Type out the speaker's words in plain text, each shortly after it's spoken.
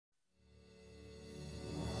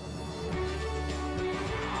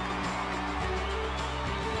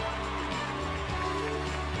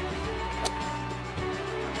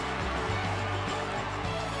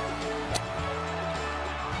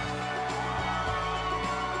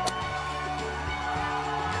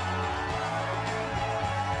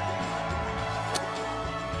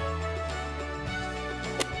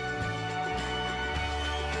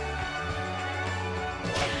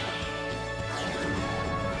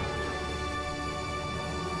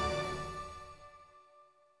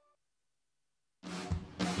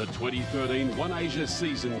The 2013 OneAsia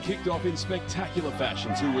season kicked off in spectacular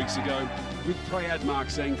fashion 2 weeks ago, with Prayad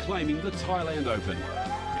Marksang claiming the Thailand Open,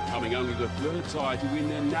 becoming only the third Thai to win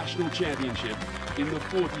their national championship in the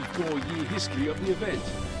 44-year history of the event.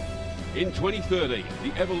 In 2013,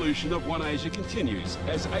 the evolution of OneAsia continues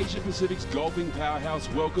as Asia Pacific's golfing powerhouse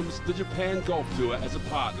welcomes the Japan Golf Tour as a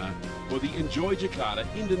partner for the Enjoy Jakarta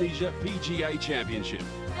Indonesia PGA Championship.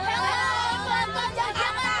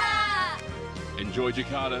 Enjoy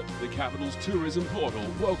Jakarta, the capital's tourism portal,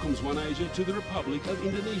 welcomes OneAsia to the Republic of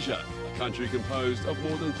Indonesia, a country composed of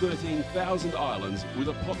more than 13,000 islands with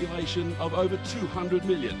a population of over 200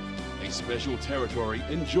 million. A special territory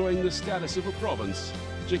enjoying the status of a province,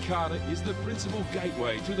 Jakarta is the principal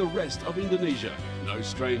gateway to the rest of Indonesia. No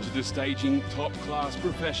stranger to staging top-class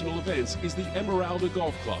professional events is the Emeralda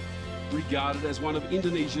Golf Club, regarded as one of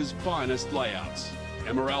Indonesia's finest layouts.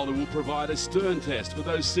 Emeralda will provide a stern test for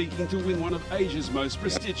those seeking to win one of Asia's most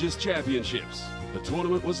prestigious championships. The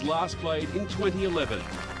tournament was last played in 2011,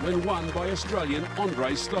 when won by Australian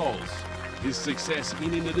Andre Stolz. His success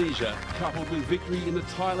in Indonesia, coupled with victory in the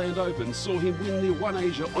Thailand Open, saw him win the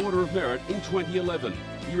OneAsia Order of Merit in 2011.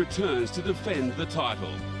 He returns to defend the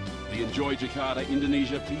title. The Enjoy Jakarta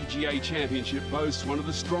Indonesia PGA Championship boasts one of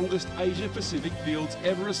the strongest Asia-Pacific fields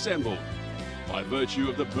ever assembled, by virtue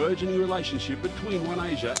of the burgeoning relationship between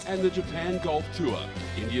OneAsia and the Japan Golf Tour.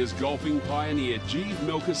 India's golfing pioneer Jeev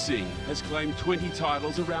Milkha Singh has claimed 20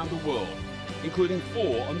 titles around the world, including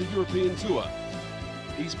 4 on the European Tour.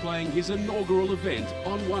 He's playing his inaugural event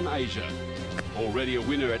on OneAsia. Already a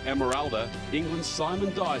winner at Emeralda, England's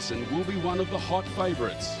Simon Dyson will be one of the hot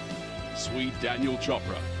favourites. Swede Daniel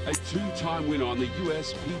Chopra, a 2-time winner on the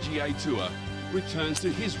US PGA Tour, returns to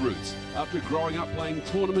his roots after growing up playing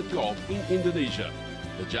tournament golf in Indonesia.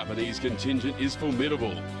 The Japanese contingent is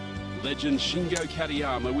formidable. Legend Shingo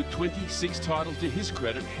Katayama, with 26 titles to his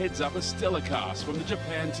credit, heads up a stellar cast from the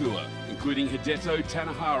Japan Tour, including Hideto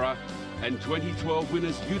Tanahara and 2012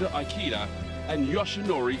 winners Yuta Ikeda and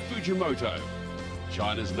Yoshinori Fujimoto.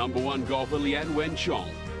 China's #1 golfer Lian Wenchong,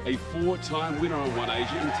 a 4-time winner on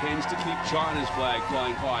OneAsia, intends to keep China's flag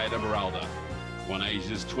flying high at Emeralda.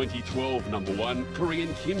 OneAsia's 2012 #1,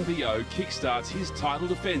 Korean Kim Bio, kickstarts his title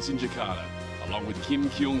defence in Jakarta, along with Kim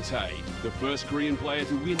Kyung Tae, the first Korean player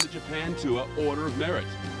to win the Japan Tour Order of Merit.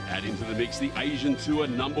 Add into the mix the Asian Tour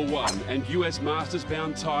 #1 and US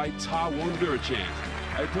Masters-bound Thai Thaworn Wiratchant,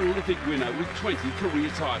 a prolific winner with 20 career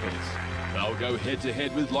titles. They'll go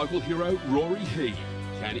head-to-head with local hero Rory He.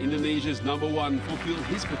 Can Indonesia's #1 fulfil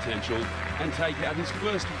his potential and take out his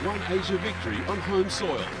first OneAsia victory on home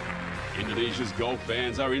soil? Indonesia's golf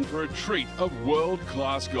fans are in for a treat of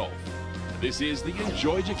world-class golf. This is the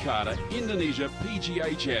Enjoy Jakarta Indonesia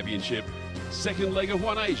PGA Championship, second leg of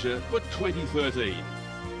OneAsia for 2013.